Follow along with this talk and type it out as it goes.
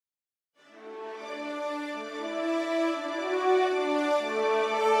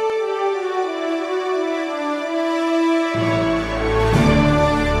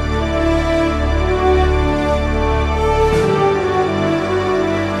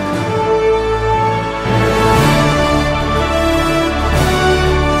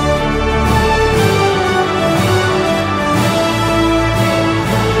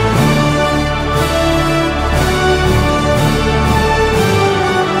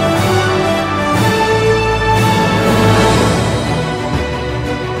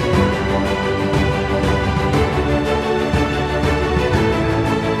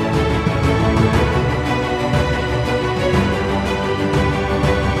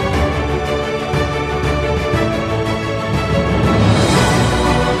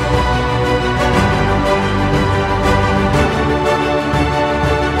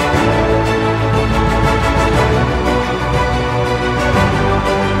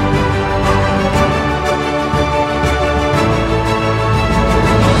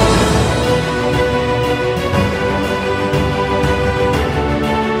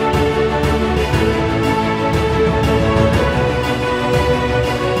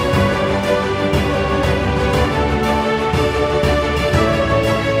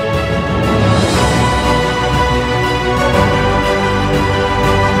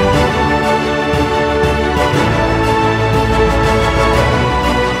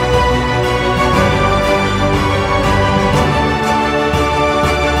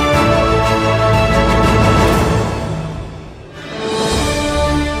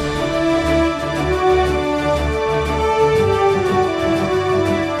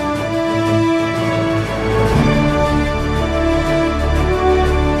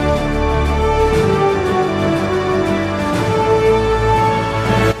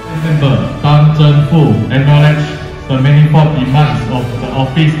full acknowledge the manifold demands of the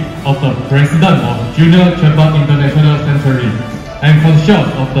office of the President of Junior Chamber International Century, and conscious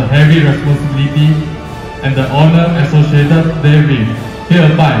of the heavy responsibility and the honor associated therewith,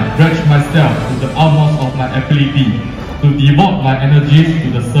 hereby pledge myself to the utmost of my ability to devote my energies to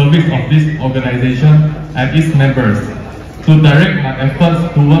the service of this organization and its members, to direct my efforts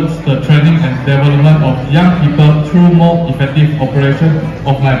towards the training and development of young people through more effective operation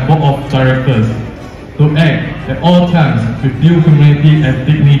of my board of directors, to act at all times with due humility and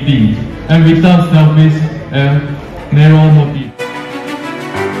dignity, and without selfish and narrow motive.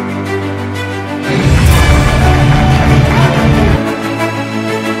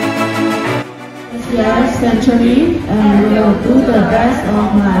 JCI century, and will do the best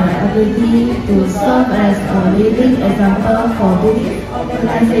of my ability to serve as a leading example for this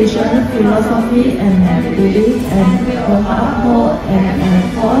organization philosophy and belief, and to uphold and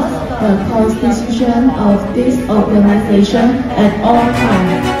enforce the constitution of this organization at all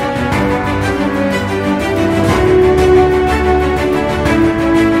times.